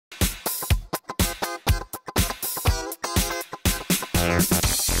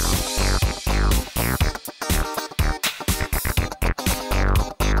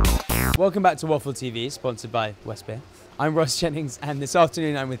Welcome back to Waffle TV, sponsored by West Beer. I'm Ross Jennings, and this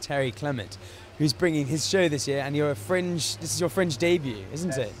afternoon I'm with Clement, who's bringing his show this year, and you're a Fringe. This is your Fringe debut,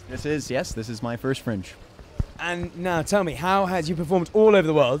 isn't it? This is my first Fringe. And now tell me, how has you performed all over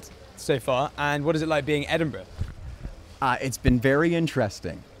the world so far, and what is it like being Edinburgh? It's been very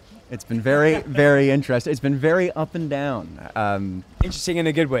interesting. It's been very, very interesting. It's been very up and down. Interesting in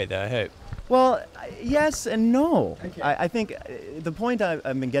a good way, though, I hope. Well, yes and no. Okay. I think the point I've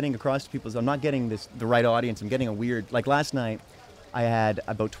been getting across to people is I'm not getting the right audience. I'm getting a weird, like last night, I had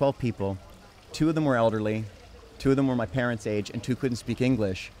about 12 people. 2 of them were elderly, 2 of them were my parents' age, and 2 couldn't speak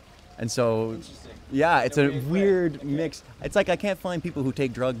English. And so, yeah, it's a weird mix. It's like I can't find people who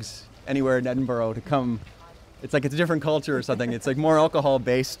take drugs anywhere in Edinburgh to come. It's like it's a different culture or something. It's like more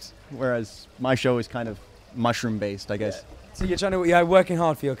alcohol-based, whereas my show is kind of mushroom-based, I guess. Yeah. So you're working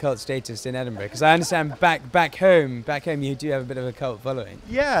hard for your cult status in Edinburgh, because I understand back home you do have a bit of a cult following.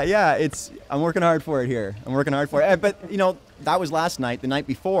 Yeah, I'm working hard for it here. I'm working hard for it. But you know, that was last night. The night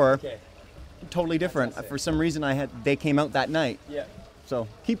before, totally different. For some reason, they came out that night. Yeah. So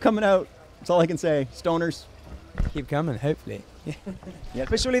keep coming out. That's all I can say. Stoners. Keep coming, hopefully. Yep.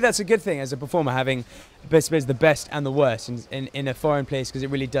 But surely that's a good thing as a performer, having the best and the worst in a foreign place, because it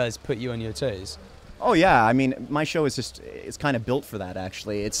really does put you on your toes. Oh yeah, I mean, my show is it's kind of built for that,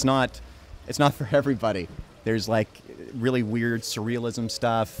 actually. It's not for everybody. There's like really weird surrealism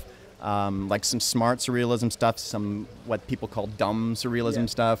stuff, like some smart surrealism stuff, some what people call dumb surrealism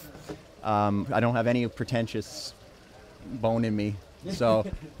stuff. I don't have any pretentious bone in me. So,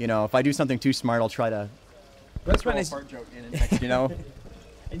 you know, if I do something too smart, I'll try to throw a fart joke in it, you know?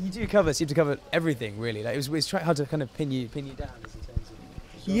 And you seem to cover everything, really. Like, it was hard to kind of pin you down in terms of...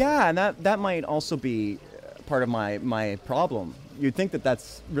 Yeah, and that might also be part of my problem. You'd think that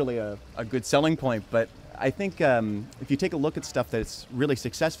that's really a good selling point, but I think if you take a look at stuff that's really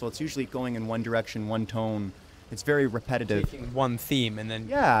successful, it's usually going in one direction, one tone. It's very repetitive. Taking one theme and then...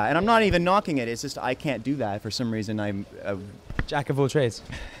 Yeah, and I'm not even knocking it. It's just I can't do that. For some reason, I'm... Jack of all trades.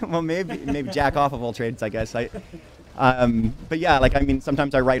 Well, maybe jack off of all trades, I guess. But yeah, like, I mean,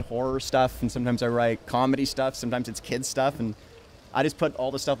 sometimes I write horror stuff, and sometimes I write comedy stuff. Sometimes it's kids stuff, and I just put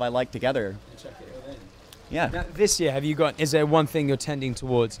all the stuff I like together. Check it all in. Yeah. Now, this year, is there one thing you're tending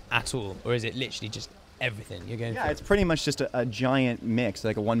towards at all, or is it literally just everything you're going for? Yeah, it's pretty much just a giant mix,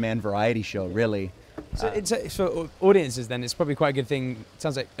 like a one-man variety show, really. So it's for audiences, then, it's probably quite a good thing. It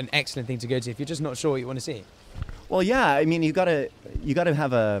sounds like an excellent thing to go to if you're just not sure what you want to see. Well, yeah, I mean, you gotta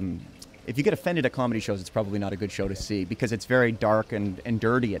have if you get offended at comedy shows, it's probably not a good show to see, because it's very dark and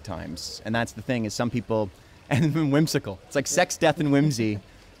dirty at times. And that's the thing, is some people, and whimsical. It's like sex, death, and whimsy,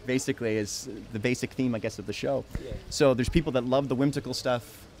 basically, is the basic theme, I guess, of the show. Yeah. So there's people that love the whimsical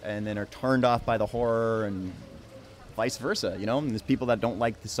stuff and then are turned off by the horror, and vice versa, you know? And there's people that don't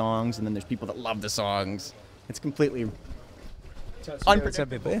like the songs, and then there's people that love the songs. It's completely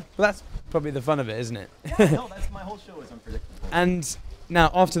unpredictable. Well, that's probably the fun of it, isn't it? Yeah, no, that's my whole show is unpredictable. And now,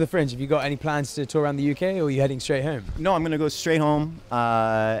 after the Fringe, have you got any plans to tour around the UK, or are you heading straight home? No, I'm going to go straight home,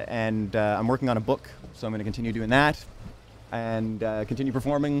 and I'm working on a book, so I'm going to continue doing that, and continue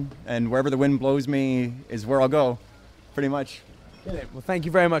performing, and wherever the wind blows me is where I'll go, pretty much. Brilliant. Well, thank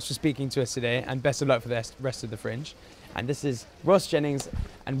you very much for speaking to us today, and best of luck for the rest of the Fringe. And this is Ross Jennings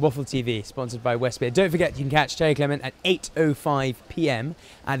and Waffle TV, sponsored by West Beer. Don't forget, you can catch Clement at 8:05 p.m.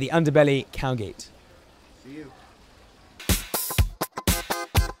 at the Udderbelly Cowgate. See you.